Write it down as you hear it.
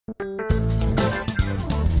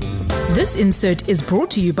This insert is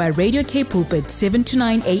brought to you by Radio K Pulpit 7 to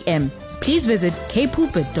 9 a.m. Please visit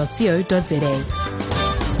kpulpit.co.za.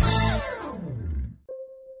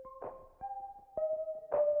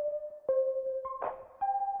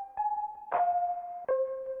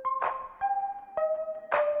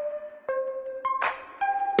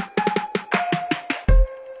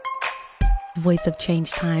 Voice of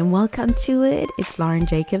Change time. Welcome to it. It's Lauren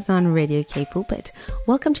Jacobs on Radio K Pulpit.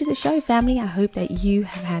 Welcome to the show, family. I hope that you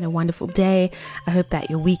have had a wonderful day. I hope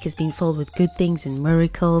that your week has been filled with good things and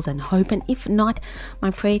miracles and hope. And if not,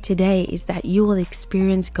 my prayer today is that you will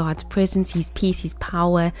experience God's presence, His peace, His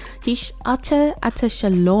power, His utter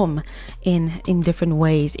shalom in different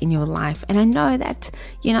ways in your life. And I know that,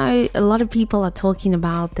 a lot of people are talking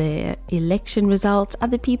about the election results.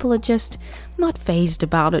 Other people are just not fazed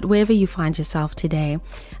about it. Wherever you find yourself today,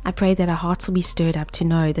 I pray that our hearts will be stirred up to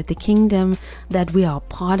know that the kingdom that we are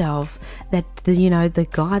part of, that the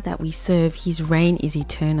God that we serve, His reign is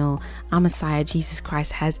eternal. Our Messiah Jesus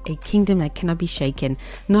Christ has a kingdom that cannot be shaken,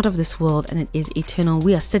 not of this world, and it is eternal.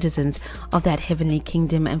 We are citizens of that heavenly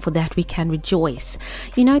kingdom, and for that we can rejoice.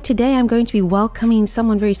 Today I'm going to be welcoming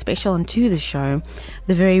someone very special onto the show,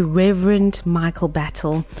 the very Reverend Michael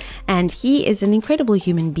Battle, and he is an incredible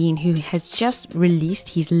human being who has just released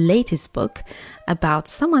his latest book about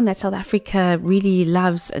someone that South Africa really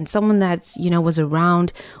loves, and someone that was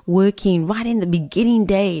around working right in the beginning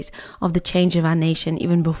days of the change of our nation,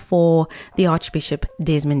 even before the Archbishop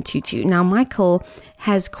Desmond Tutu. Now, Michael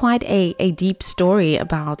has quite a deep story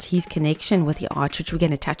about his connection with the Arch, which we're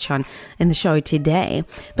going to touch on in the show today.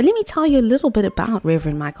 But let me tell you a little bit about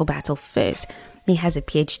Reverend Michael Battle first. He has a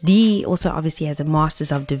PhD, also obviously has a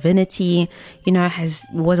Master's of Divinity,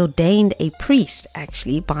 was ordained a priest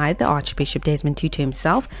actually by the Archbishop Desmond Tutu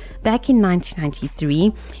himself back in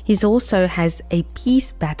 1993. He also has a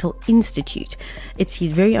Peace Battle Institute. It's his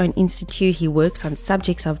very own institute. He works on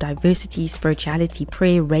subjects of diversity, spirituality,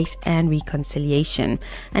 prayer, race, and reconciliation.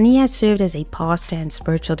 And he has served as a pastor and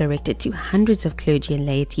spiritual director to hundreds of clergy and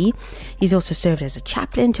laity. He's also served as a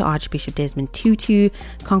chaplain to Archbishop Desmond Tutu,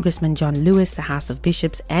 Congressman John Lewis, the House of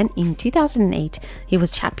Bishops, and in 2008 he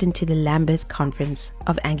was chaplain to the Lambeth Conference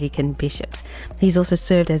of Anglican Bishops. He's also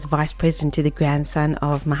served as vice president to the grandson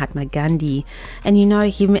of Mahatma Gandhi, and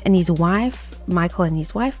him and his wife, Michael and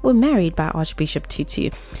his wife, were married by Archbishop Tutu.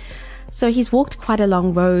 So he's walked quite a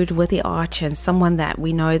long road with the Arch, and someone that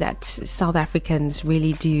we know that South Africans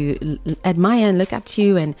really do admire and look up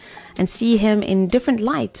to, and see him in different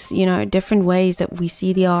lights, different ways that we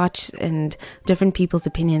see the Arch and different people's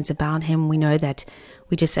opinions about him. We know that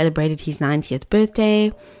we just celebrated his 90th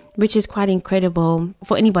birthday, which is quite incredible.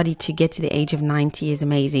 For anybody to get to the age of 90 is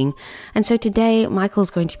amazing. And so today,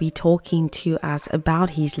 Michael's going to be talking to us about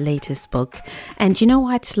his latest book. And you know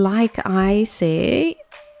what? Like I say,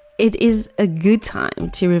 it is a good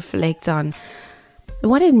time to reflect on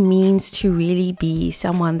what it means to really be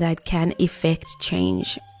someone that can effect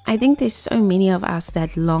change. I think there's so many of us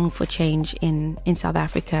that long for change in South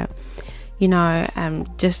Africa.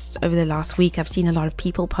 Just over the last week, I've seen a lot of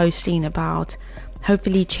people posting about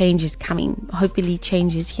hopefully change is coming. Hopefully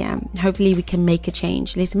change is here. Hopefully we can make a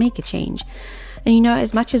change. Let's make a change. And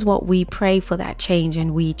as much as what we pray for that change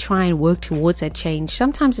and we try and work towards that change,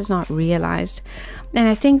 sometimes it's not realized. And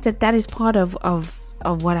I think that is part of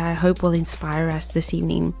what I hope will inspire us this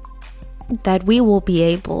evening, that we will be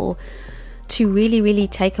able to really, really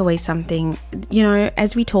take away something.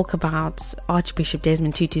 As we talk about Archbishop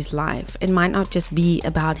Desmond Tutu's life, it might not just be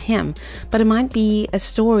about him, but it might be a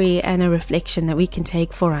story and a reflection that we can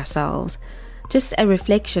take for ourselves. Just a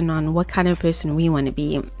reflection on what kind of person we want to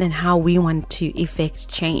be and how we want to effect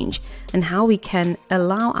change, and how we can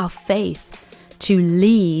allow our faith to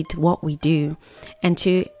lead what we do and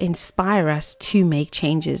to inspire us to make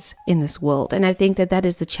changes in this world. And I think that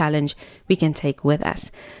is the challenge we can take with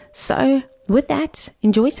us. So with that,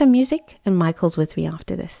 enjoy some music, and Michael's with me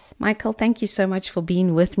after this. Michael, thank you so much for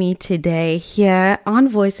being with me today here on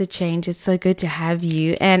Voice of Change. It's so good to have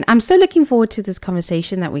you, and I'm so looking forward to this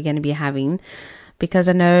conversation that we're going to be having, because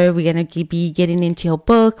I know we're going to be getting into your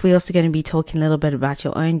book. We're also going to be talking a little bit about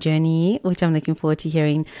your own journey, which I'm looking forward to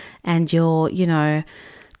hearing, and your,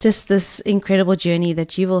 just this incredible journey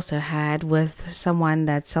that you've also had with someone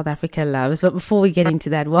that South Africa loves. But before we get into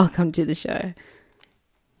that, welcome to the show.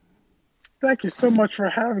 Thank you so much for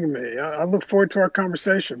having me. I look forward to our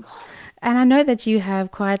conversation. And I know that you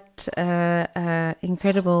have quite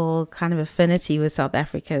incredible kind of affinity with South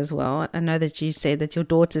Africa as well. I know that you say that your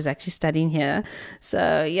daughter's actually studying here.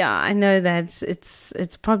 So yeah, I know that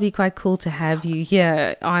it's probably quite cool to have you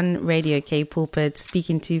here on Radio K Pulpit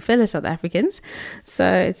speaking to fellow South Africans. So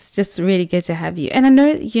it's just really good to have you. And I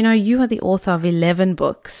know, you are the author of 11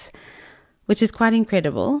 books, which is quite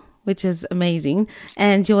incredible, which is amazing.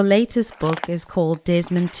 And your latest book is called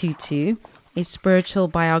Desmond Tutu, a spiritual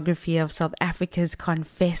biography of South Africa's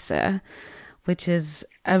Confessor, which is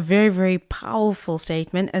a very, very powerful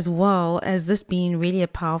statement, as well as this being really a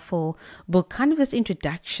powerful book, kind of this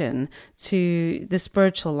introduction to the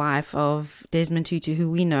spiritual life of Desmond Tutu,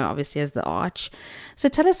 who we know obviously as the Arch. So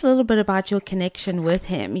tell us a little bit about your connection with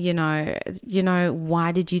him.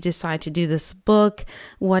 Why did you decide to do this book?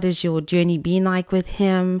 What has your journey been like with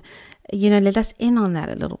him? Let us in on that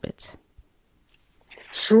a little bit.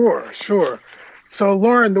 Sure. So,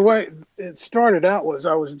 Lauren, the way it started out was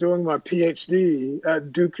I was doing my PhD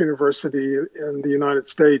at Duke University in the United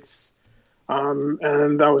States,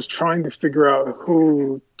 and I was trying to figure out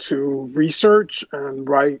who to research and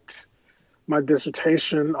write my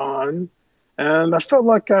dissertation on. And I felt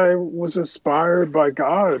like I was inspired by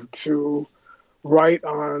God to write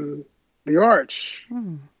on the Arch.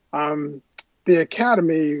 The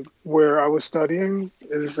academy where I was studying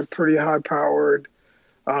is a pretty high-powered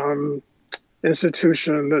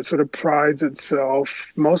institution that sort of prides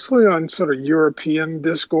itself mostly on sort of European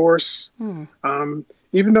discourse.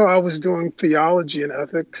 Even though I was doing theology and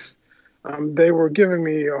ethics, they were giving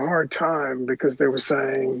me a hard time because they were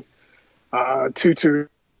saying Tutu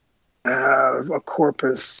have a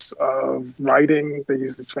corpus of writing. They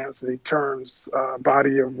use these fancy terms,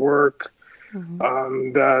 body of work,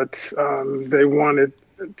 that they wanted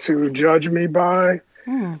to judge me by.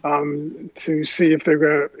 To see if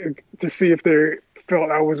they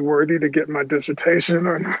felt I was worthy to get my dissertation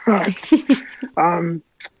or not.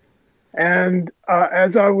 And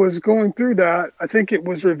as I was going through that, I think it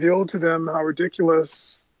was revealed to them how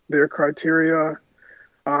ridiculous their criteria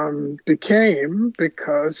became,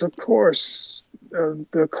 because, of course,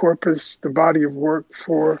 the corpus, the body of work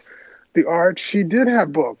for the Arch, he did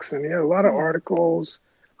have books and he had a lot of articles.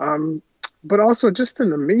 But also just in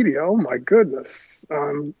the media, oh my goodness.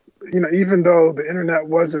 Even though the internet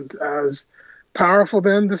wasn't as powerful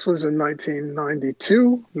then, this was in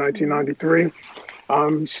 1992,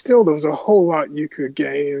 1993, still there was a whole lot you could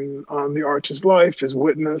gain on the Arch's life, his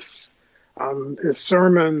witness, his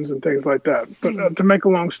sermons and things like that. But to make a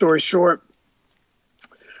long story short,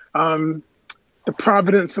 the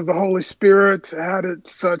providence of the Holy Spirit had it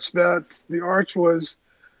such that the Arch was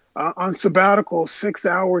on sabbatical 6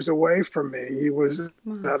 hours away from me. He was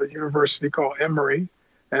at a university called Emory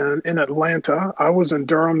and in Atlanta. I was in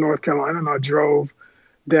Durham, North Carolina, and I drove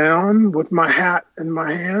down with my hat in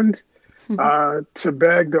my hand to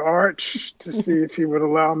beg the Arch to see if he would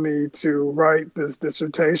allow me to write this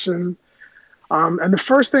dissertation. And the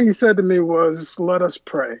first thing he said to me was, "Let us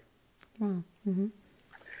pray."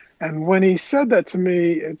 And when he said that to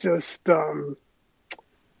me,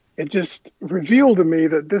 it just revealed to me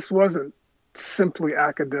that this wasn't simply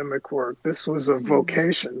academic work. This was a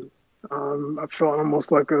vocation. I felt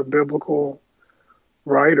almost like a biblical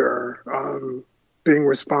writer, being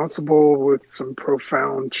responsible with some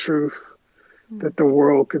profound truth that the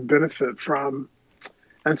world could benefit from.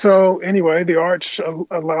 And so anyway, the Arch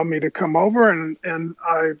allowed me to come over, and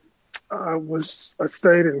I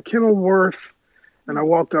stayed in Kenilworth, and I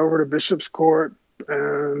walked over to Bishop's Court.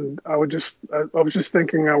 And I was just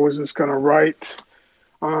thinking I was just going to write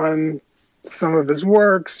on some of his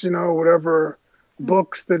works, whatever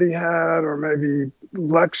books that he had, or maybe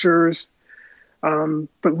lectures.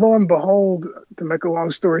 But lo and behold, to make a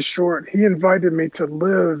long story short, he invited me to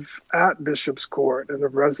live at Bishop's Court in the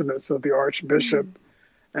residence of the Archbishop.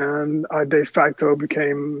 And I de facto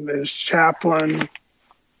became his chaplain.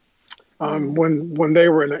 When they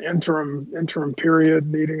were in an interim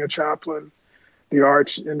period needing a chaplain, the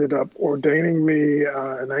Arch ended up ordaining me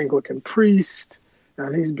an Anglican priest,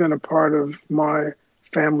 and he's been a part of my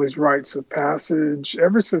family's rites of passage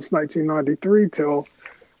ever since 1993 till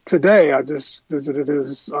today. I just visited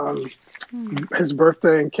his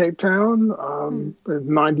birthday in Cape Town, his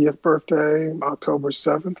 90th birthday, October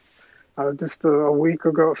 7th, just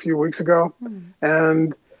a few weeks ago.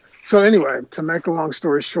 And so anyway, to make a long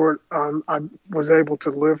story short, I was able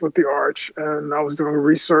to live with the Arch, and I was doing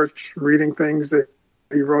research, reading things that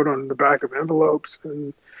he wrote on the back of envelopes.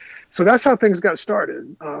 And so that's how things got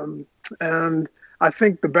started. And I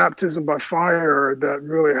think the baptism by fire that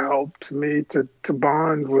really helped me to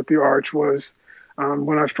bond with the Arch was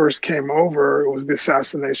when I first came over, it was the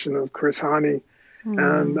assassination of Chris Hani,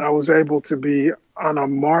 and I was able to be on a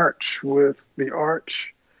march with the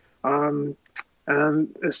Arch. And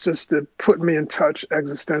it's just, it put me in touch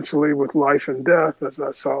existentially with life and death as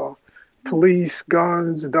I saw police,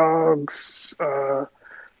 guns, dogs,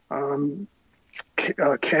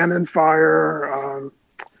 cannon fire.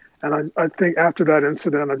 And I think after that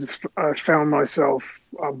incident, I found myself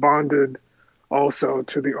bonded also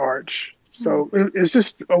to the Arch. So it's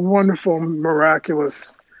just a wonderful,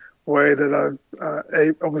 miraculous way that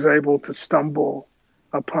I was able to stumble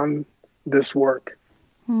upon this work.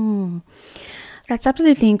 That's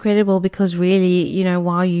absolutely incredible, because really, you know,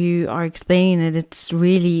 while you are explaining it, it's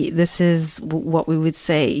really, this is what we would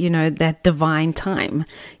say, you know, that divine time,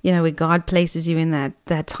 you know, where God places you in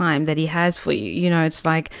that time that he has for you. You know, it's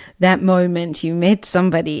like that moment you met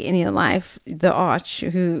somebody in your life, the Arch,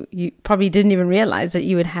 who you probably didn't even realize that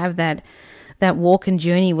you would have that walk and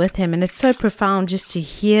journey with him. And it's so profound just to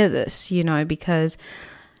hear this, you know, because,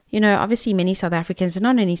 you know, obviously many South Africans, and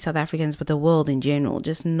not only South Africans, but the world in general,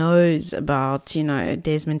 just knows about, you know,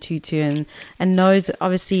 Desmond Tutu and knows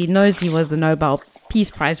he was the Nobel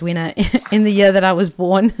Peace Prize winner in the year that I was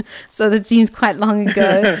born. So that seems quite long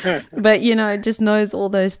ago. But, you know, just knows all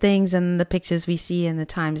those things and the pictures we see and the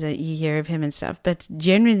times that you hear of him and stuff. But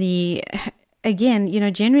generally, again, you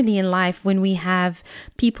know, generally in life, when we have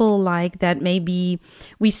people like that, maybe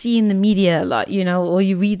we see in the media a lot, you know, or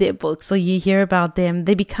you read their books or you hear about them,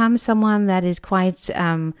 they become someone that is quite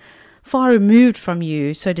far removed from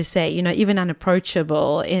you, so to say, you know, even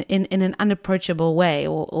unapproachable in an unapproachable way,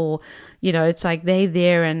 or you know, it's like they're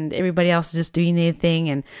there and everybody else is just doing their thing,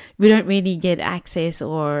 and we don't really get access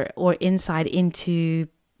or insight into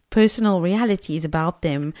personal realities about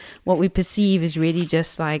them. What we perceive is really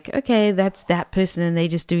just like, okay, that's that person and they're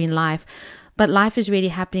just doing life. But life is really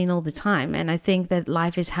happening all the time. And I think that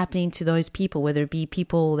life is happening to those people, whether it be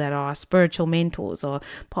people that are spiritual mentors or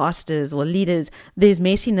pastors or leaders. There's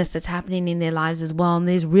messiness that's happening in their lives as well. And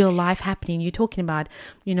there's real life happening. You're talking about,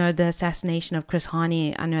 you know, the assassination of Chris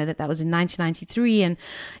Hani. I know that was in 1993. And,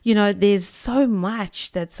 you know, there's so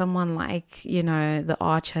much that someone like, you know, the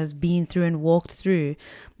Arch has been through and walked through.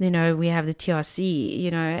 You know, we have the TRC, you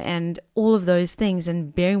know, and all of those things,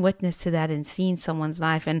 and bearing witness to that and seeing someone's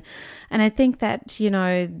life. And I think that, you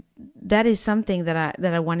know, that is something that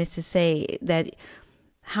I wanted to say, that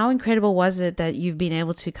how incredible was it that you've been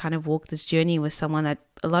able to kind of walk this journey with someone that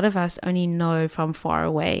a lot of us only know from far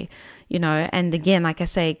away, you know, and again, like I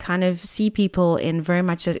say, kind of see people in very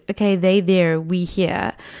much, okay, they there, we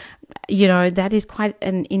here. You know, that is quite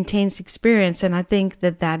an intense experience. And I think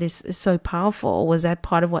that is so powerful. Was that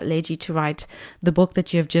part of what led you to write the book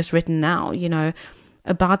that you have just written now, you know,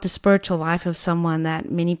 about the spiritual life of someone that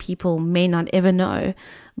many people may not ever know,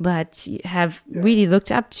 but have really looked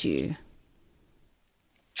up to?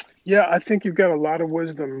 Yeah, I think you've got a lot of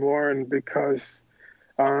wisdom, Lauren, because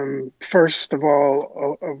first of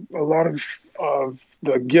all, a lot of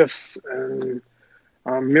the gifts and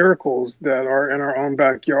miracles that are in our own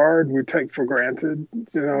backyard we take for granted,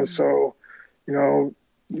 you know. So, you know,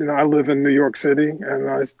 I live in New York City,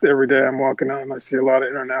 and every day I'm walking out and I see a lot of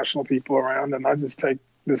international people around, and I just take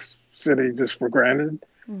this city just for granted.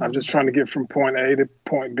 I'm just trying to get from point A to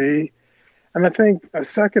point B. And I think,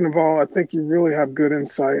 second of all, I think you really have good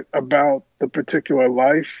insight about the particular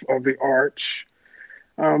life of the Arch.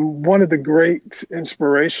 One of the great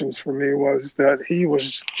inspirations for me was that he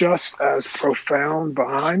was just as profound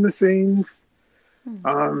behind the scenes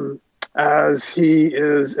as he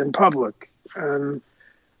is in public. And,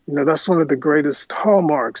 you know, that's one of the greatest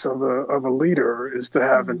hallmarks of a leader, is to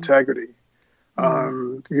have integrity.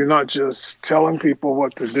 You're not just telling people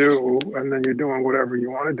what to do and then you're doing whatever you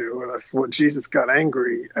want to do. And that's what Jesus got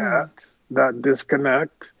angry at, that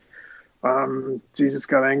disconnect. Jesus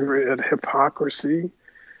got angry at hypocrisy.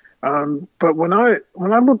 But when I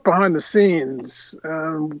looked behind the scenes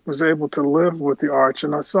and was able to live with the Arch,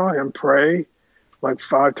 and I saw him pray like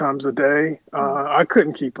 5 times a day, I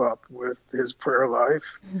couldn't keep up with his prayer life.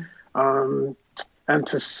 And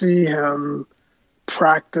to see him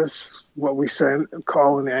practice what we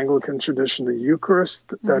call in the Anglican tradition the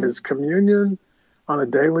Eucharist, that is communion, on a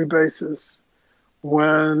daily basis.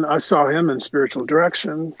 When I saw him in spiritual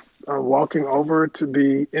direction, walking over to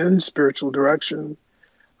be in spiritual direction,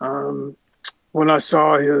 when I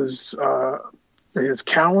saw his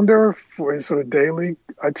calendar for his sort of daily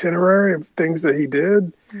itinerary of things that he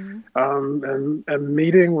did, and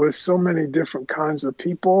meeting with so many different kinds of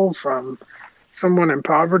people, from someone in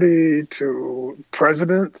poverty to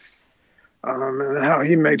presidents, and how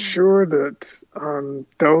he made sure that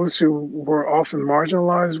those who were often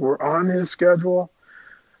marginalized were on his schedule.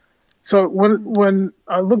 So when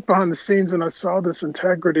I looked behind the scenes and I saw this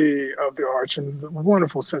integrity of the Arch and the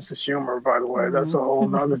wonderful sense of humor, by the way, that's a whole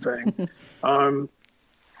nother thing.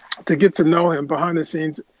 To get to know him behind the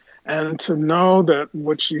scenes and to know that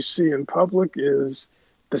what you see in public is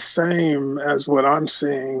the same as what I'm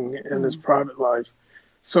seeing in his private life.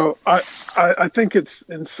 So I think it's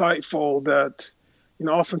insightful that,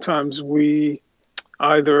 oftentimes we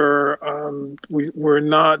either we're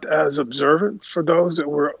not as observant for those that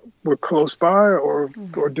we're close by or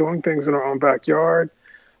doing things in our own backyard,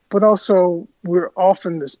 but also we're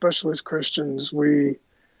often, especially as Christians, we're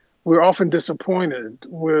often disappointed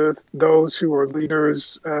with those who are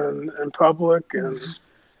leaders in public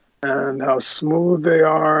and how smooth they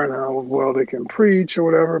are and how well they can preach or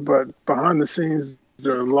whatever, but behind the scenes,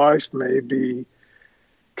 their life may be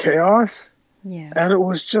chaos. Yeah. And it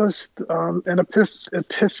was just an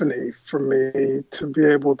epiphany for me to be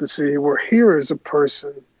able to see, well, here is a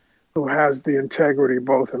person who has the integrity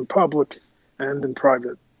both in public and in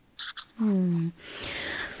private.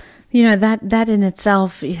 That in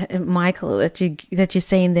itself, Michael, that you're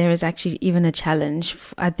saying there is actually even a challenge,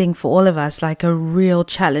 I think, for all of us, like a real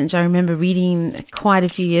challenge. I remember reading quite a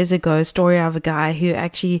few years ago a story of a guy who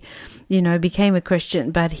actually, became a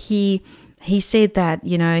Christian, but he said that,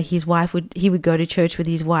 his wife he would go to church with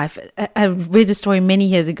his wife. I read the story many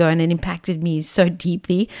years ago and it impacted me so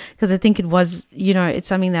deeply because I think it was, it's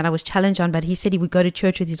something that I was challenged on, but he said he would go to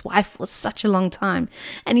church with his wife for such a long time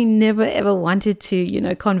and he never ever wanted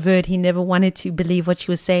to, convert. He never wanted to believe what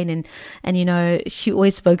she was saying. And, she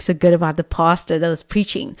always spoke so good about the pastor that was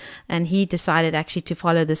preaching. And he decided actually to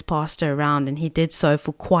follow this pastor around, and he did so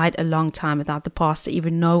for quite a long time without the pastor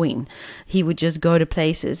even knowing. He would just go to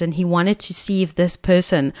places and he wanted to see if this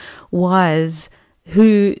person was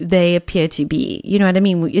who they appear to be. You know what I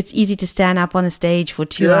mean? It's easy to stand up on a stage for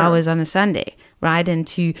 2 hours on a Sunday, right? And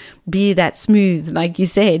to be that smooth, like you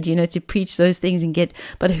said, to preach those things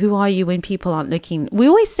but who are you when people aren't looking? We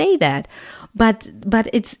always say that, but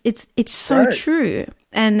it's so true.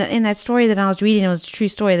 And in that story that I was reading, it was a true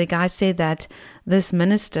story. The guy said that this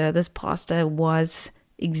pastor was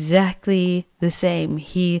exactly the same.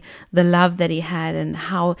 The love that he had and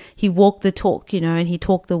how he walked the talk, and he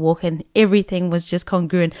talked the walk, and everything was just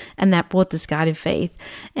congruent, and that brought this guy to faith.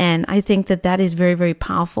 And I think that is very, very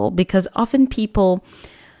powerful because often people,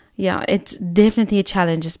 it's definitely a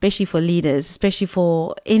challenge, especially for leaders, especially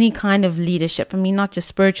for any kind of leadership. I mean, not just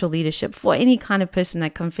spiritual leadership, for any kind of person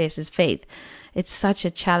that confesses faith. It's such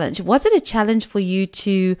a challenge. Was it a challenge for you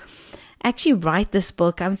to actually write this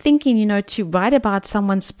book? I'm thinking, to write about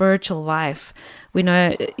someone's spiritual life, we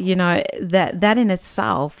know, that in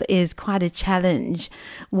itself is quite a challenge.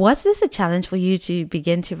 Was this a challenge for you to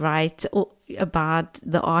begin to write about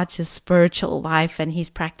the Arch's spiritual life and his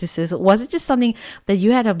practices? Or was it just something that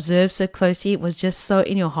you had observed so closely? It was just so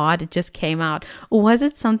in your heart, it just came out? Or was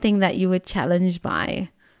it something that you were challenged by?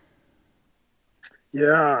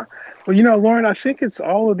 Yeah. Well, Lauren, I think it's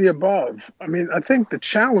all of the above. I mean, I think the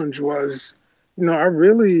challenge was, I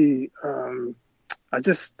really, I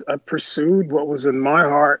pursued what was in my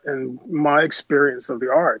heart and my experience of the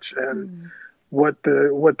Arch. And what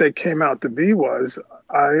they came out to be was,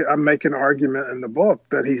 I make an argument in the book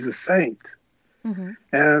that he's a saint. Mm-hmm.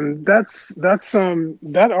 And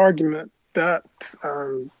that argument, a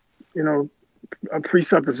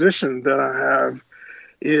presupposition that I have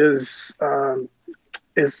is,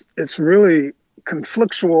 it's really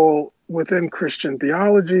conflictual within Christian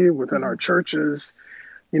theology, within our churches.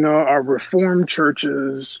 Our Reformed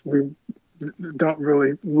churches, we don't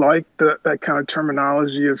really like that kind of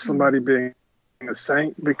terminology of somebody being a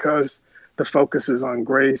saint because the focus is on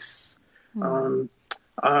grace. And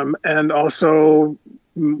also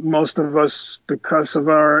most of us, because of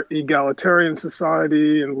our egalitarian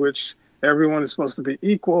society in which everyone is supposed to be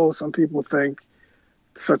equal, some people think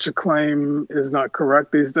such a claim is not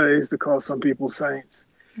correct these days to call some people saints.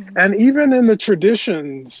 Mm-hmm. And even in the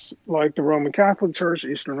traditions like the Roman Catholic Church,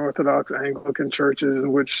 Eastern Orthodox, Anglican churches,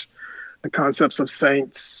 in which the concepts of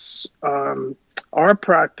saints are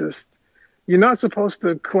practiced, you're not supposed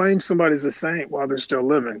to claim somebody's a saint while they're still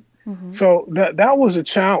living. Mm-hmm. So that was a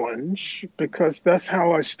challenge because that's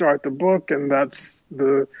how I start the book, and that's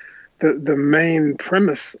the main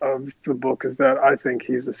premise of the book is that I think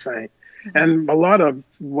he's a saint. And a lot of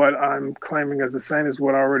what I'm claiming as a saint is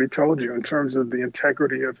what I already told you in terms of the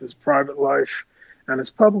integrity of his private life and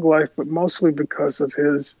his public life, but mostly because of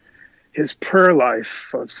his prayer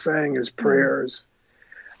life, of saying his prayers.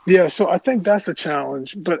 Yeah, so I think that's a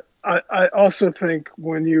challenge, but I also think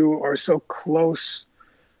when you are so close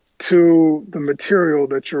to the material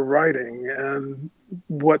that you're writing and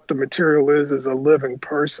what the material is a living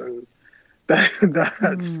person, that's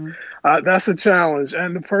Mm. that's a challenge.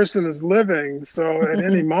 And the person is living, so at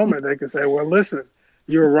any moment they can say, "Well, listen,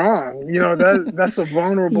 you're wrong." That's a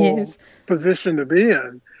vulnerable Yes. position to be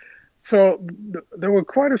in. So there were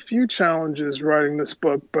quite a few challenges writing this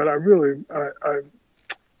book, but I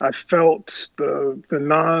felt the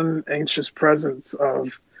non-anxious presence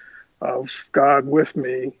of God with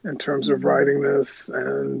me in terms of Mm. writing this,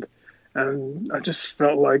 and I just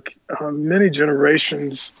felt like many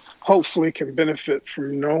generations hopefully can benefit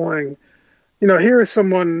from knowing. Here is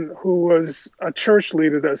someone who was a church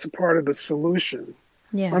leader that's a part of the solution.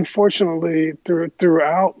 Yeah. Unfortunately,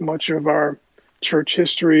 throughout much of our church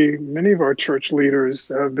history, many of our church leaders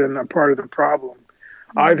have been a part of the problem,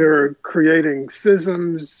 Mm. either creating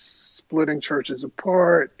schisms, splitting churches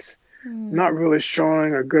apart, not Mm. really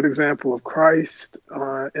showing a good example of Christ.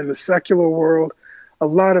 In the secular world, a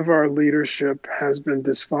lot of our leadership has been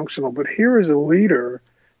dysfunctional, but here is a leader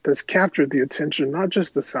that's captured the attention, not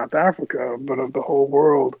just of South Africa, but of the whole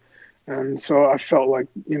world. And so I felt like,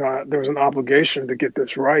 there was an obligation to get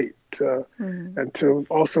this right, Mm. and to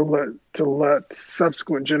also let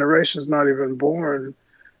subsequent generations not even born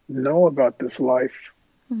know about this life.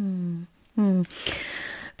 Mm. Mm.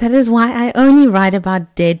 That is why I only write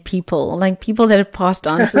about dead people, like people that have passed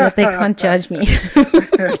on, so that they can't judge me.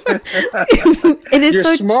 It is You're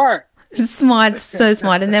so smart. smart, so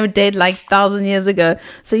smart, and they were dead like 1,000 years ago.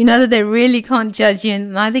 So you know that they really can't judge you,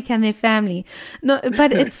 and neither can their family. No,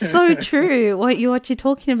 but it's so true what you're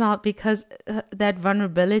talking about, because that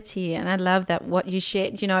vulnerability, and I love that what you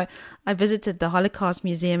shared. I visited the Holocaust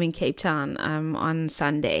Museum in Cape Town on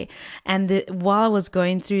Sunday, and while I was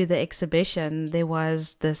going through the exhibition, there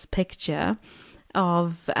was this picture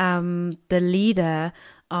of the leader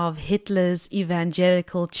of Hitler's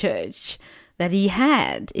evangelical church that he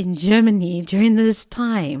had in Germany during this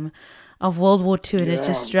time of World War II. And it just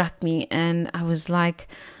Yeah. struck me. And I was like,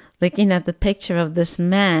 looking at the picture of this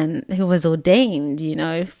man who was ordained,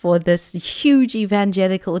 for this huge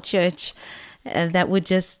evangelical church that would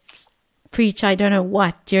just preach, I don't know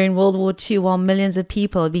what, during World War II while millions of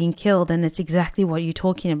people are being killed. And it's exactly what you're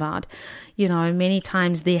talking about. Many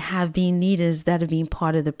times there have been leaders that have been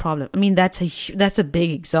part of the problem. I mean, that's a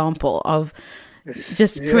big example of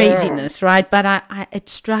just Yeah. craziness, right? But it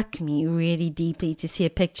struck me really deeply to see a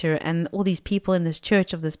picture and all these people in this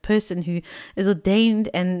church of this person who is ordained,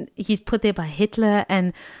 and he's put there by Hitler.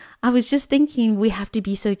 And I was just thinking, we have to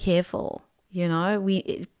be so careful,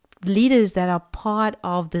 leaders that are part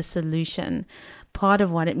of the solution, part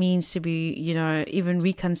of what it means to be, even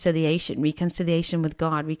reconciliation with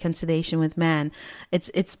God, reconciliation with man.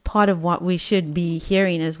 It's part of what we should be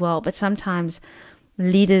hearing as well. But sometimes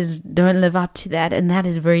leaders don't live up to that, and that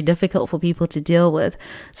is very difficult for people to deal with.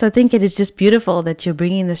 So I think it is just beautiful that you're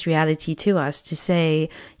bringing this reality to us, to say,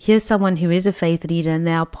 here's someone who is a faith leader and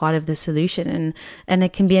they are part of the solution, and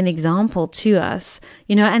it can be an example to us,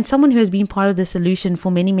 and someone who has been part of the solution for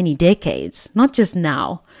many, many decades, not just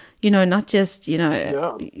now. Not just,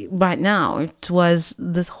 Yeah. right now. It was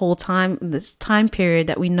this whole time, this time period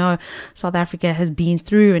that we know South Africa has been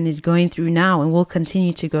through and is going through now and will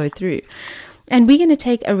continue to go through. And we're going to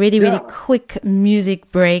take a really, really Yeah. quick music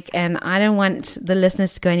break. And I don't want the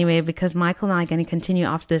listeners to go anywhere, because Michael and I are going to continue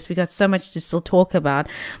after this. We got so much to still talk about.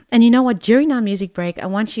 And you know what? During our music break, I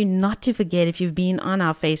want you not to forget, if you've been on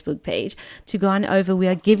our Facebook page, to go on over. We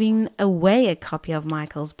are giving away a copy of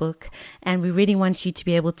Michael's book, and we really want you to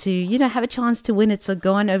be able to, have a chance to win it. So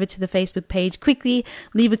go on over to the Facebook page quickly,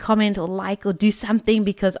 leave a comment or like or do something,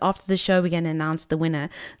 because after the show, we're going to announce the winner.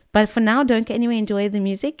 But for now, don't go anywhere, enjoy the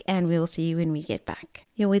music, and we will see you when we get back.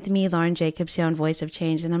 You're with me, Lauren Jacobs, here on Voice of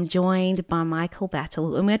Change, and I'm joined by Michael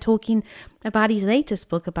Battle, and we're talking about his latest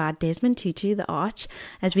book about Desmond Tutu, the Arch,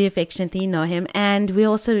 as we affectionately know him. And we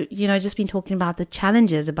also, just been talking about the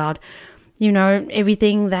challenges, about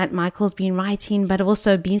everything that Michael's been writing, but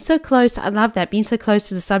also being so close. I love that, being so close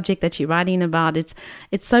to the subject that you're writing about. It's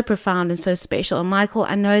so profound and so special. And Michael,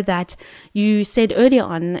 I know that you said earlier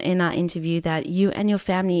on in our interview that you and your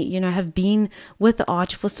family, have been with the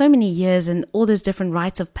Arch for so many years, and all those different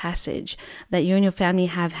rites of passage that you and your family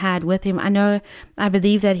have had with him. I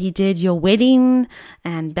believe that he did your wedding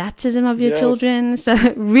and baptism of your Yes. children. So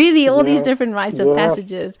really all these Yes. different rites of Yes.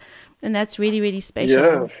 passages. And that's really, really special.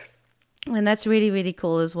 Yes. And that's really, really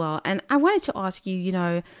cool as well. And I wanted to ask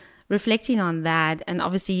you, reflecting on that, and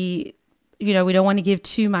obviously we don't want to give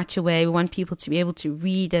too much away. We want people to be able to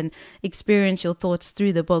read and experience your thoughts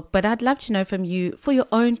through the book. But I'd love to know from you, for your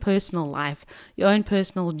own personal life, your own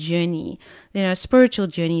personal journey, spiritual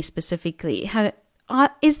journey specifically,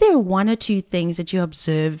 is there one or two things that you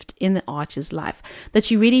observed in the Arch's life that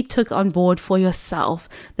you really took on board for yourself,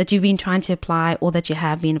 that you've been trying to apply or that you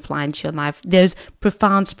have been applying to your life? Those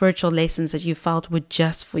profound spiritual lessons that you felt were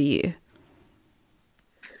just for you?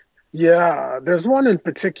 Yeah, there's one in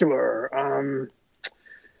particular.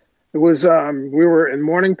 It was we were in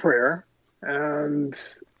morning prayer, and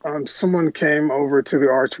someone came over to the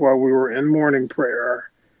Arch while we were in morning prayer.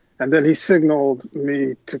 And then he signaled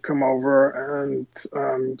me to come over, and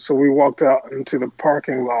so we walked out into the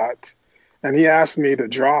parking lot, and he asked me to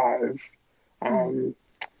drive. And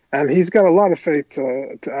he's got a lot of faith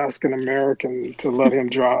to ask an American to let him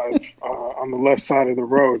drive on the left side of the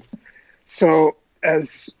road. So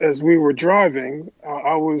as we were driving,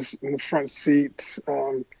 I was in the front seat,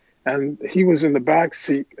 and he was in the back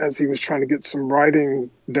seat as he was trying to get some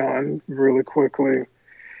writing done really quickly.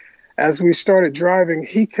 As we started driving,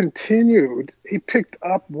 he picked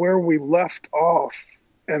up where we left off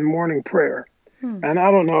in morning prayer. And I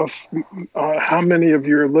don't know if how many of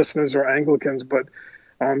your listeners are Anglicans, but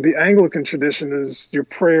the Anglican tradition is your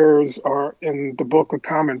prayers are in the Book of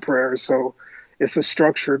Common Prayer. So it's a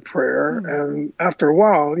structured prayer. And after a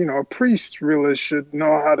while, a priest really should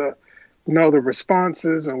know how to know the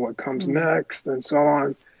responses and what comes next and so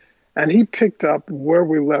on. And he picked up where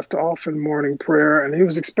we left off in morning prayer, and he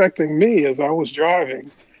was expecting me as I was driving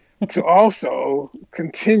to also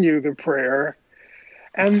continue the prayer.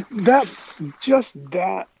 And that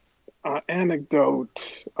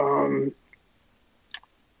anecdote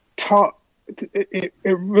it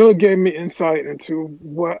really gave me insight into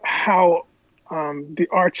how the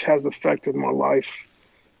Arch has affected my life.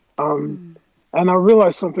 And I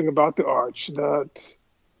realized something about the Arch, that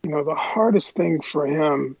the hardest thing for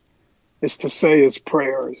him is to say his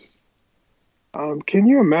prayers. Can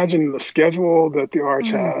you imagine the schedule that the Arch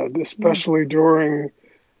had, especially during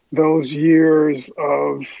those years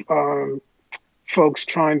of folks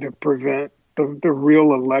trying to prevent the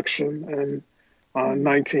real election in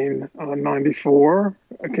 1994?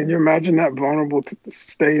 Can you imagine that vulnerable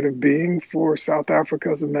state of being for South Africa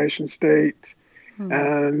as a nation state,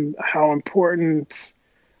 and how important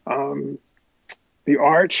the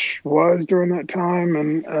Arch was during that time,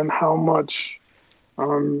 and how much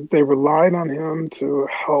they relied on him to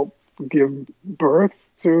help give birth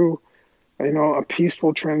to, a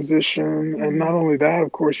peaceful transition. And not only that,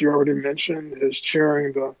 of course, you already mentioned his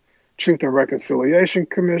chairing the Truth and Reconciliation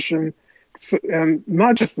Commission. And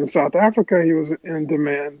not just in South Africa, he was in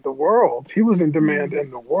demand the world. He was in demand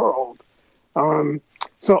in the world.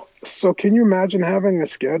 So can you imagine having a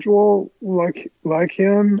schedule like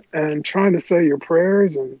him, and trying to say your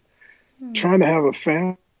prayers, and trying to have a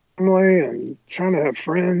family, and trying to have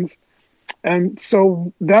friends? And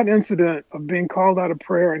so that incident of being called out of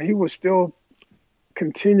prayer, and he was still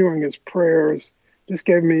continuing his prayers, just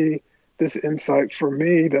gave me this insight for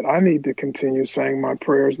me that I need to continue saying my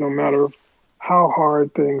prayers no matter how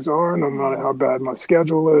hard things are, no matter how bad my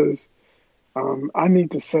schedule is. I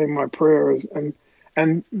need to say my prayers.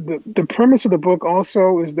 And the premise of the book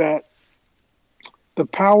also is that the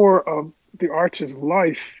power of the Arch's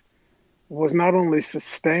life was not only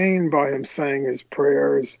sustained by him saying his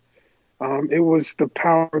prayers, it was the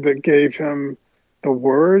power that gave him the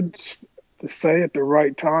words to say at the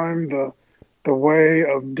right time, the way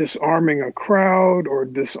of disarming a crowd or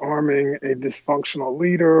disarming a dysfunctional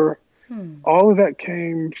leader. All of that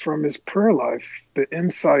came from his prayer life, the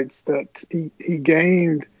insights that he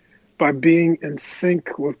gained by being in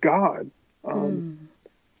sync with God.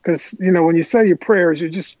 Because, when you say your prayers,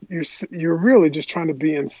 you're really just trying to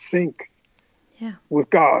be in sync with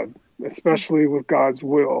God, especially with God's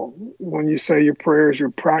will. When you say your prayers, you're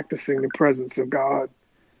practicing the presence of God.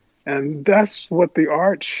 And that's what the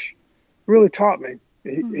Arch really taught me.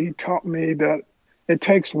 He taught me that it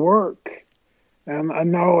takes work. And I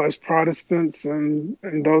know as Protestants and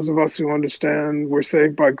those of us who understand we're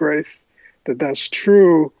saved by grace, that's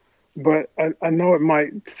true. But I know it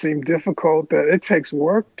might seem difficult, that it takes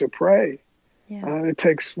work to pray. It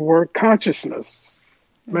takes work, consciousness.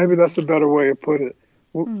 Maybe that's a better way of putting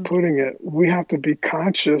it. We have to be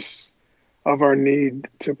conscious of our need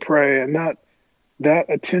to pray, and that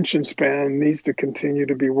attention span needs to continue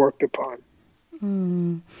to be worked upon.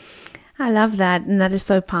 I love that, and that is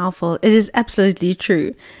so powerful. It is absolutely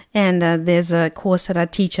true. And there's a course that I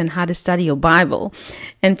teach on how to study your Bible.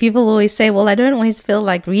 And people always say, well, I don't always feel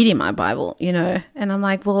like reading my Bible, you know. And I'm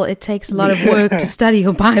like, well, it takes a lot of work to Yeah, study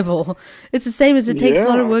your Bible. It's the same as it takes a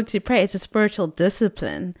lot of yeah, work to pray. It's a spiritual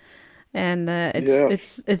discipline. And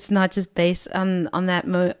yes, it's not just based on on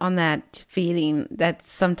that feeling that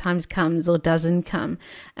sometimes comes or doesn't come.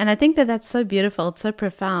 And I think that that's so beautiful. It's so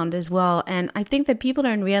profound as well. And I think that people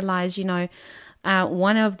don't realize, you know,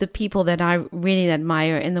 one of the people that I really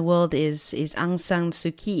admire in the world is Aung San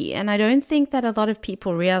Suu Kyi, and I don't think that a lot of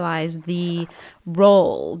people realize the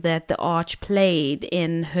role that the Arch played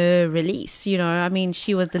in her release. You know, I mean,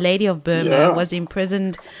 she was the Lady of Burma, yeah, was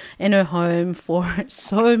imprisoned in her home for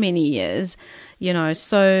so many years. You know,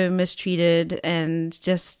 so mistreated, and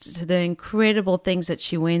just the incredible things that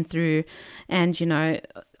she went through. And you know,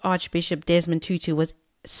 Archbishop Desmond Tutu was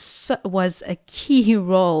a key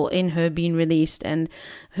role in her being released, and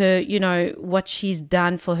her, you know, what she's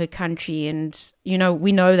done for her country. And you know,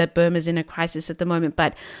 we know that Burma's in a crisis at the moment,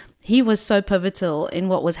 but he was so pivotal in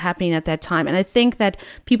what was happening at that time. And I think that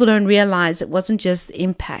people don't realize it wasn't just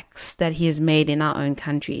impacts that he has made in our own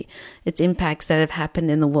country, it's impacts that have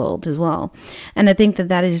happened in the world as well. And I think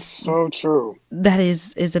that so true. that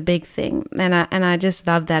is a big thing. And I just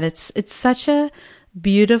love that it's such a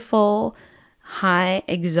beautiful high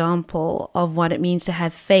example of what it means to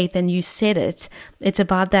have faith. And you said it's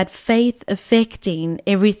about that faith affecting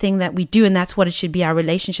everything that we do, and that's what it should be, our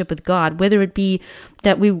relationship with God, whether it be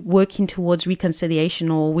that we're working towards reconciliation,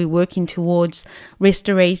 or we're working towards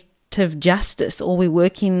restorative justice, or we're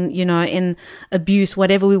working, you know, in abuse,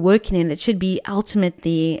 whatever we're working in. It should be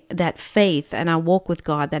ultimately that faith and our walk with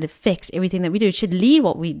God that affects everything that we do. It should lead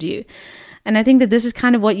what we do. And I think that this is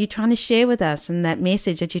kind of what you're trying to share with us, and that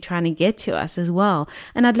message that you're trying to get to us as well.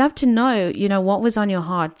 And I'd love to know, you know, what was on your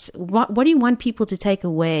heart? What do you want people to take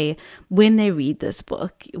away when they read this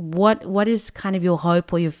book? What is kind of your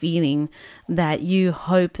hope or your feeling that you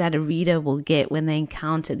hope that a reader will get when they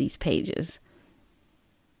encounter these pages?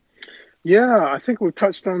 Yeah, I think we've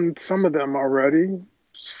touched on some of them already.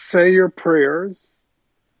 Say your prayers.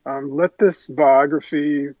 Let this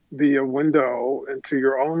biography be a window into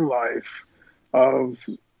your own life of,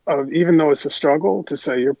 even though it's a struggle, to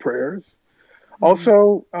say your prayers. Mm,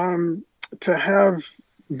 Also, to have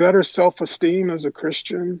better self-esteem as a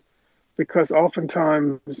Christian, because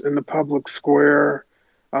oftentimes in the public square,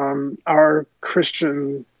 our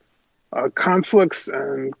Christian conflicts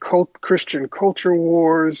and Christian culture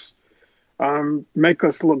wars make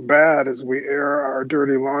us look bad as we air our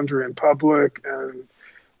dirty laundry in public, and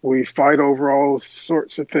we fight over all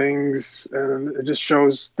sorts of things, and it just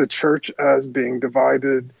shows the church as being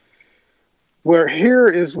divided. Where here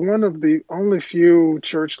is one of the only few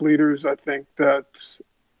church leaders, I think, that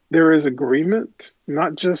there is agreement,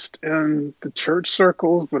 not just in the church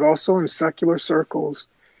circles, but also in secular circles,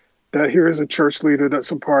 that here is a church leader that's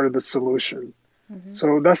a part of the solution. mhm,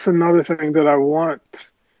 So that's another thing that I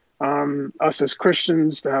want us as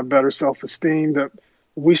Christians to have better self-esteem, that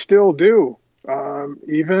we still do.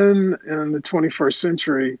 Even in the 21st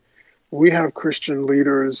century, we have Christian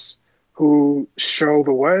leaders who show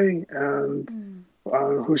the way, and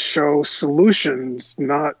mm, who show solutions,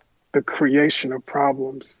 not the creation of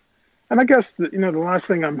problems. And I guess the last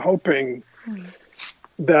thing I'm hoping mm,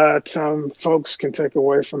 that folks can take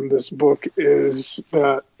away from this book is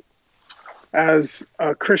that as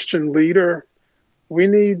a Christian leader, we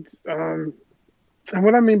need, and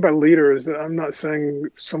what I mean by leader is that I'm not saying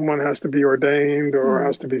someone has to be ordained or mm,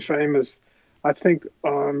 has to be famous. I think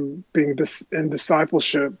being in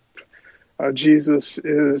discipleship, Jesus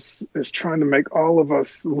is trying to make all of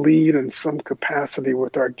us lead in some capacity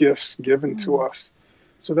with our gifts given to mm. us.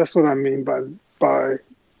 So that's what I mean by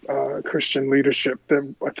Christian leadership,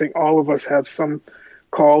 that I think all of us have some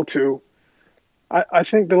call to. I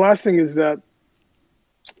think the last thing is that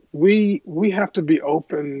we have to be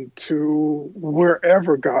open to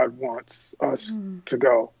wherever God wants us to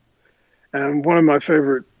go. And one of my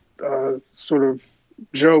favorite sort of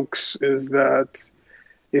jokes is that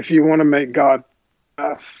if you want to make God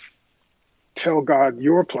laugh, tell God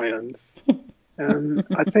your plans. And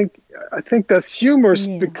I think that's humorous,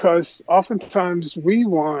 Yeah. because oftentimes we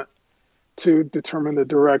want to determine the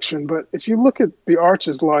direction. But if you look at the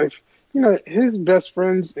Arch's life, his best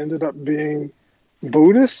friends ended up being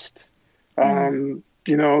Buddhist. Mm,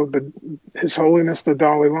 His Holiness the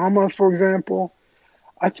Dalai Lama, for example.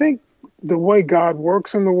 I think the way God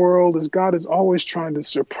works in the world is God is always trying to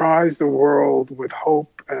surprise the world with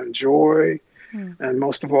hope and joy, mm, and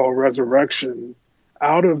most of all, resurrection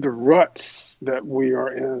out of the ruts that we are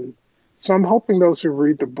in. So I'm hoping those who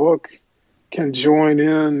read the book can join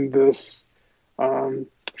in this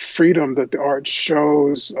freedom that the arch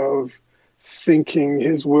shows of syncing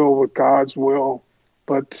his will with God's will.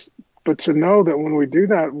 But to know that when we do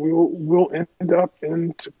that, we'll end up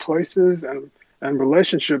into places and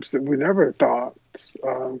relationships that we never thought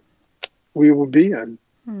we would be in.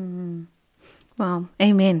 Mm. Well,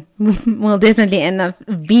 amen. We'll definitely end up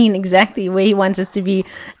being exactly where he wants us to be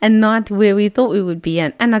and not where we thought we would be.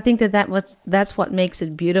 And I think that's what makes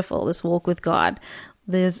it beautiful, this walk with God.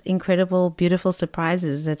 There's incredible, beautiful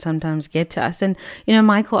surprises that sometimes get to us. And,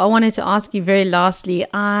 Michael, I wanted to ask you very lastly,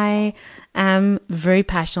 I am very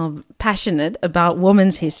passionate about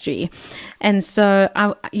women's history. And so,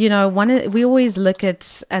 we always look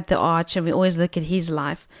at the Arch and we always look at his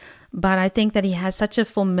life. But I think that he has such a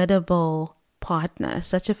formidable partner,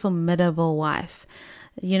 such a formidable wife.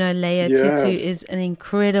 Leia Tutu is an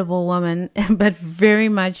incredible woman, but very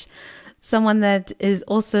much someone that is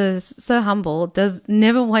also so humble,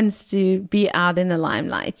 never wants to be out in the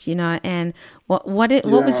limelight, and what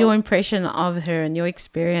was your impression of her and your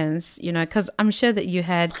experience, because I'm sure that you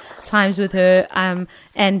had times with her,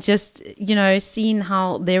 and just, seeing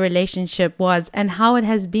how their relationship was and how it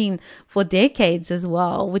has been for decades as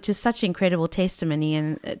well, which is such incredible testimony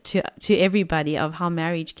and to everybody of how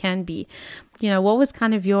marriage can be. What was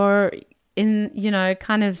kind of your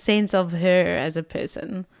kind of sense of her as a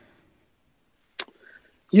person?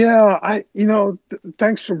 Yeah,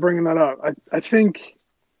 thanks for bringing that up. I think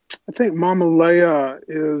Mama Leia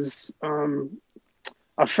is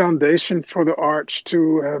a foundation for the Arch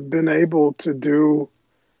to have been able to do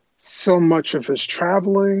so much of his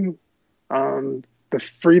traveling, the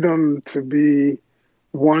freedom to be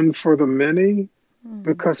one for the many,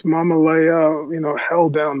 because Mama Leia,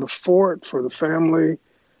 held down the fort for the family.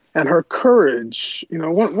 And her courage,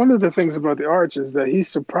 one of the things about the Arch is that he's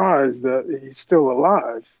surprised that he's still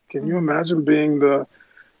alive. Can you imagine being the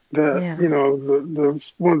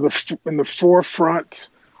one of the in the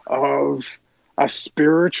forefront of a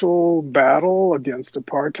spiritual battle against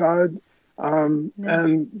apartheid?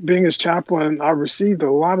 And being his chaplain, I received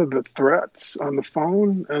a lot of the threats on the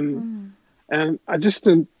phone, and I just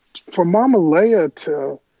didn't, for Mama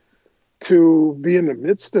Leia to be in the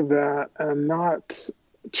midst of that and not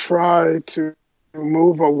try to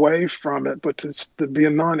move away from it, but to be a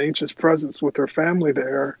non-anxious presence with her family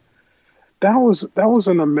there, that was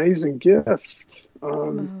an amazing gift.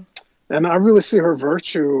 And I really see her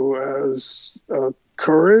virtue as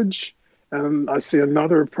courage, and I see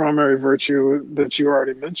another primary virtue that you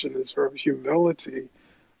already mentioned is her humility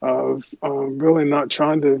of really not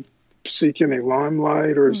trying to seek any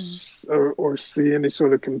limelight or see any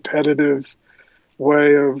sort of competitive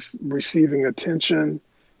way of receiving attention.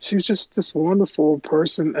 She's just this wonderful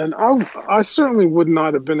person. And I certainly would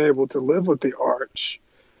not have been able to live with the Arch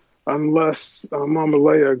unless Mama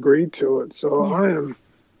Leia agreed to it. So I am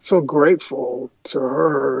so grateful to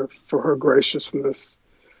her for her graciousness.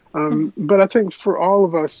 But I think for all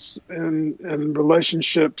of us in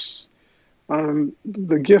relationships,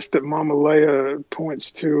 the gift that Mama Leia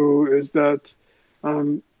points to is that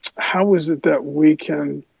how is it that we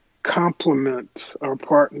can complement our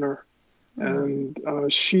partner? And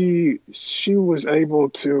she was able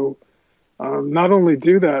to not only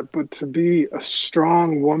do that, but to be a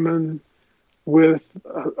strong woman with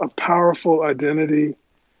a powerful identity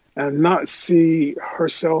and not see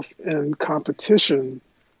herself in competition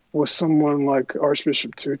with someone like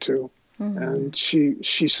Archbishop Tutu. And she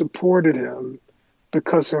supported him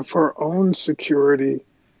because of her own security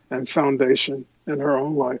and foundation in her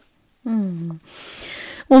own life.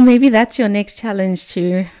 Well, maybe that's your next challenge,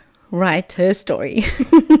 to write her story.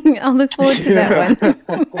 I'll look forward to that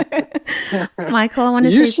one. Michael, I want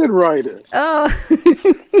to say... You should write it. Oh,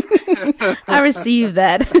 I received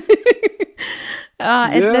that.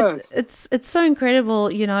 Yes. It's so incredible,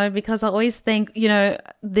 because I always think,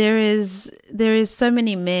 there is so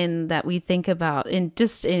many men that we think about in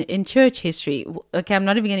church history. Okay, I'm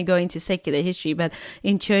not even going to go into secular history, but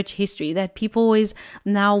in church history, that people always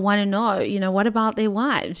now want to know, what about their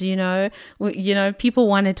wives? People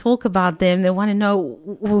want to talk about them. They want to know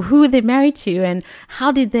who they're married to and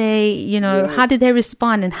how did they, how did they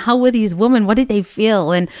respond, and how were these women? What did they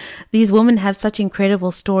feel? And these women have such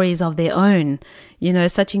incredible stories of their own.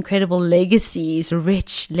 Such incredible legacies,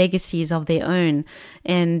 rich legacies of their own.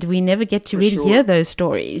 And we never get to really hear those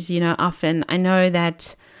stories, often. I know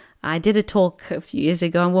that I did a talk a few years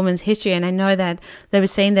ago on women's history, and I know that they were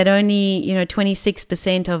saying that only,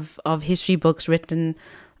 26% of history books are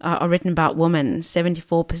written about women,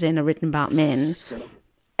 74% are written about men.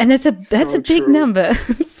 And that's a big true. number.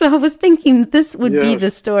 So I was thinking this would be the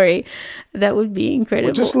Yes. story. That would be Well, just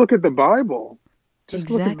incredible. look at the Bible. Just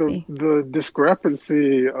look at Exactly. the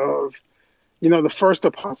discrepancy of, the first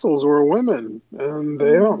apostles were women, and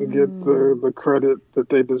they don't get the credit that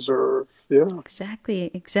they deserve. Yeah.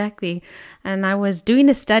 Exactly. And I was doing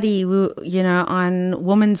a study, on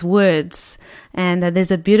women's words, and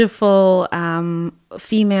there's a beautiful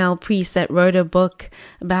female priest that wrote a book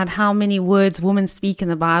about how many words women speak in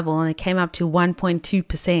the Bible, and it came up to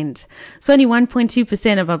 1.2%. So only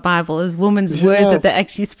 1.2% of our Bible is women's words that they Yes.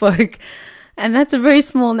 actually spoke. And that's a very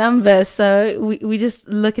small number. So we just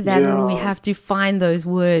look at that and we Yeah. have to find those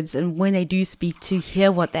words. And when they do speak, to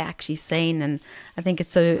hear what they're actually saying. And I think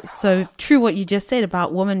it's so true what you just said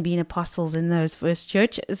about women being apostles in those first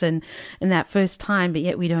churches and in that first time, but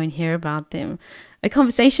yet we don't hear about them. A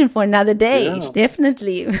conversation for another day, Yeah.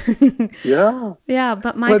 definitely. Yeah. Yeah, but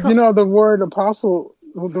But Michael, the word apostle,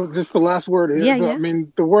 well, just the last word here, yeah, but I yeah.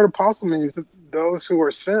 mean, the word apostle means that those who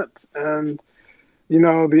are sent. And,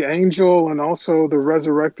 the angel and also the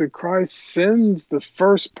resurrected Christ sends the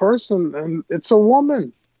first person, and it's a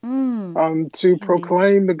woman, to Amen.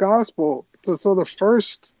 proclaim the gospel. So the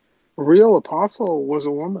first real apostle was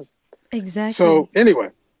a woman. Exactly. So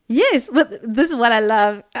anyway, Yes, but this is what I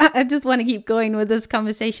love. I just want to keep going with this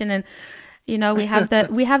conversation, and we have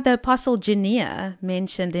the apostle Jania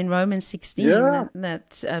mentioned in Romans 16 yeah,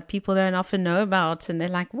 that people don't often know about, and they're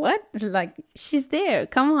like, "What? Like she's there?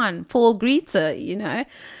 Come on!" Paul greets her.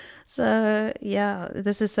 So yeah,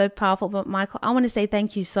 this is so powerful. But Michael, I want to say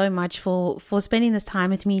thank you so much for spending this time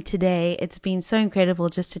with me today. It's been so incredible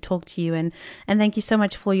just to talk to you, and thank you so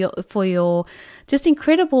much for your just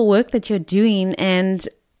incredible work that you're doing, and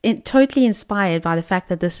totally inspired by the fact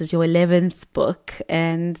that this is your 11th book,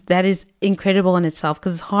 and that is incredible in itself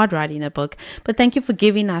because it's hard writing a book. But thank you for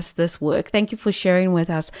giving us this work. Thank you for sharing with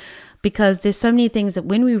us, because there's so many things that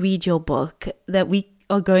when we read your book that we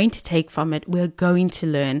are going to take from it, we're going to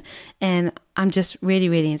learn. And I'm just really,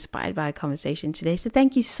 really inspired by our conversation today. So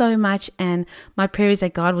thank you so much. And my prayer is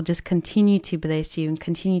that God will just continue to bless you and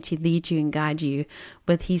continue to lead you and guide you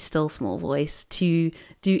with his still small voice to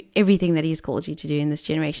do everything that he's called you to do in this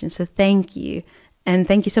generation. So thank you. And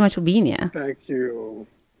thank you so much for being here. thank you,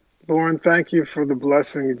 Lauren. Thank you for the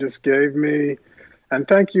blessing you just gave me. And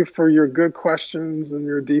thank you for your good questions and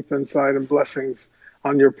your deep insight and blessings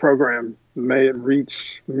on your program. May it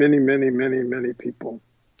reach many, many, many, many people.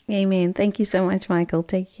 Amen. Thank you so much, Michael.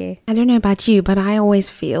 Take care. I don't know about you, but I always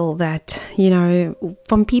feel that,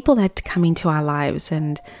 from people that come into our lives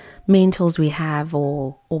and mentors we have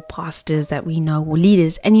or pastors that we know or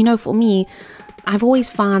leaders. And, for me, I've always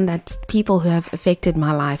found that people who have affected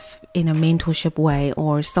my life in a mentorship way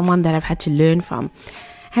or someone that I've had to learn from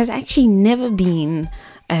has actually never been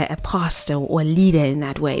a pastor or a leader in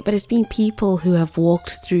that way, but it's been people who have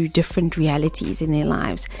walked through different realities in their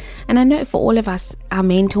lives. And I know for all of us, our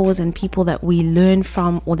mentors and people that we learn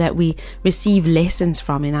from or that we receive lessons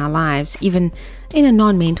from in our lives, even in a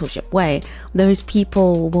non-mentorship way, those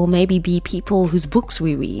people will maybe be people whose books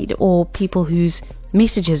we read or people whose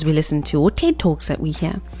messages we listen to or TED Talks that we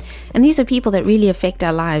hear. And these are people that really affect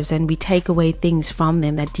our lives, and we take away things from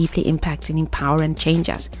them that deeply impact and empower and change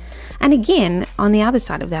us. And again, on the other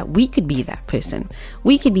side of that, we could be that person.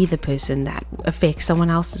 We could be the person that affects someone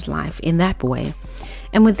else's life in that way.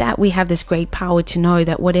 And with that, we have this great power to know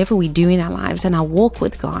that whatever we do in our lives and our walk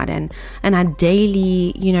with God and our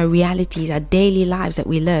daily, realities, our daily lives that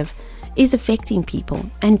we live is affecting people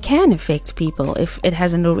and can affect people if it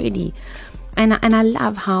hasn't already. And I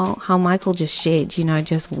love how Michael just shared,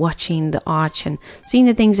 just watching the Arch and seeing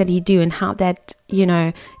the things that he do and how that,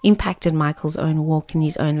 impacted Michael's own walk in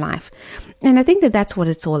his own life. And I think that that's what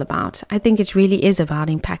it's all about. I think it really is about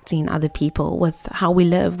impacting other people with how we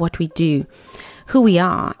live, what we do, who we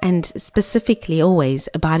are, and specifically always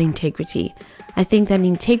about integrity. I think that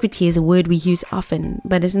integrity is a word we use often,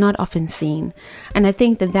 but is not often seen. And I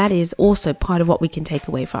think that that is also part of what we can take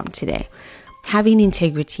away from today. Having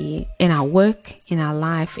integrity in our work, in our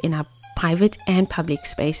life, in our private and public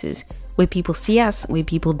spaces, where people see us, where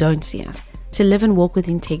people don't see us. To live and walk with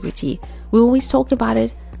integrity. We always talk about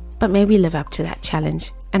it, but maybe live up to that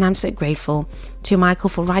challenge. And I'm so grateful to Michael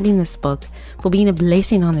for writing this book, for being a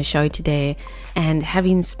blessing on the show today, and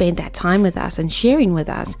having spent that time with us and sharing with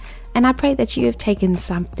us. And I pray that you have taken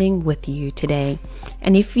something with you today.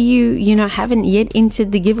 And if you haven't yet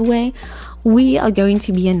entered the giveaway, we are going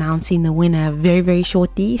to be announcing the winner very, very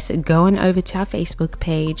shortly. So go on over to our Facebook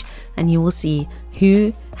page and you will see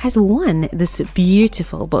who has won this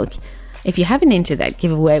beautiful book. If you haven't entered that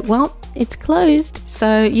giveaway, well, it's closed.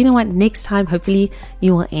 So you know what? Next time, hopefully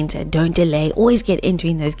you will enter. Don't delay. Always get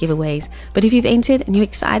entering those giveaways. But if you've entered and you're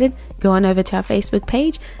excited, go on over to our Facebook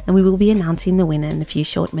page and we will be announcing the winner in a few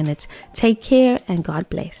short minutes. Take care and God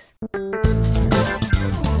bless.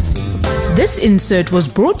 This insert was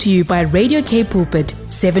brought to you by Radio K Pulpit,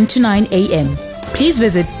 7 to 9 a.m. Please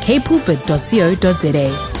visit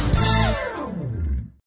kpulpit.co.za.